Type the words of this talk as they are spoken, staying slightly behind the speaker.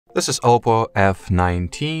This is OPPO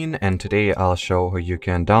F19 and today I'll show how you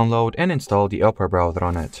can download and install the Opera browser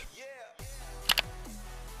on it.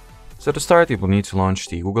 So to start, you will need to launch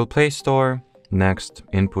the Google Play Store. Next,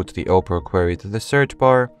 input the Opera query to the search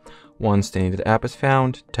bar. Once the needed app is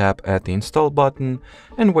found, tap at the install button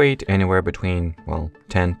and wait anywhere between,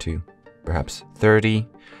 10 to perhaps 30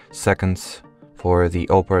 seconds for the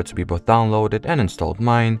Opera to be both downloaded and installed.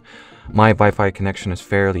 My Wi-Fi connection is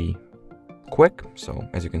fairly quick, so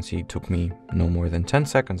as you can see, it took me no more than 10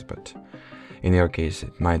 seconds, but in your case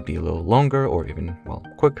it might be a little longer or even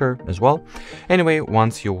quicker as well. Anyway,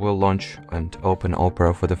 once you will launch and open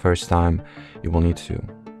Opera for the first time, you will need to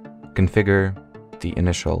configure the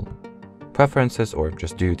initial preferences or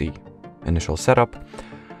just do the initial setup.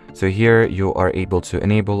 So here you are able to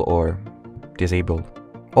enable or disable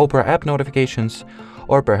Opera app notifications,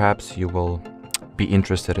 or perhaps you will be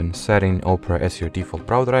interested in setting Opera as your default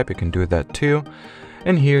browser app. You can do that too.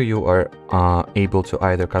 And here you are able to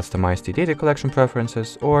either customize the data collection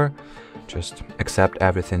preferences or just accept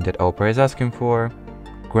everything that Opera is asking for,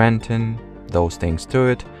 granting those things to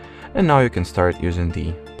it, and now you can start using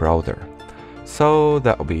the browser. So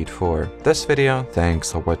that will be it for this video.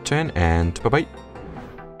 Thanks for watching and bye bye.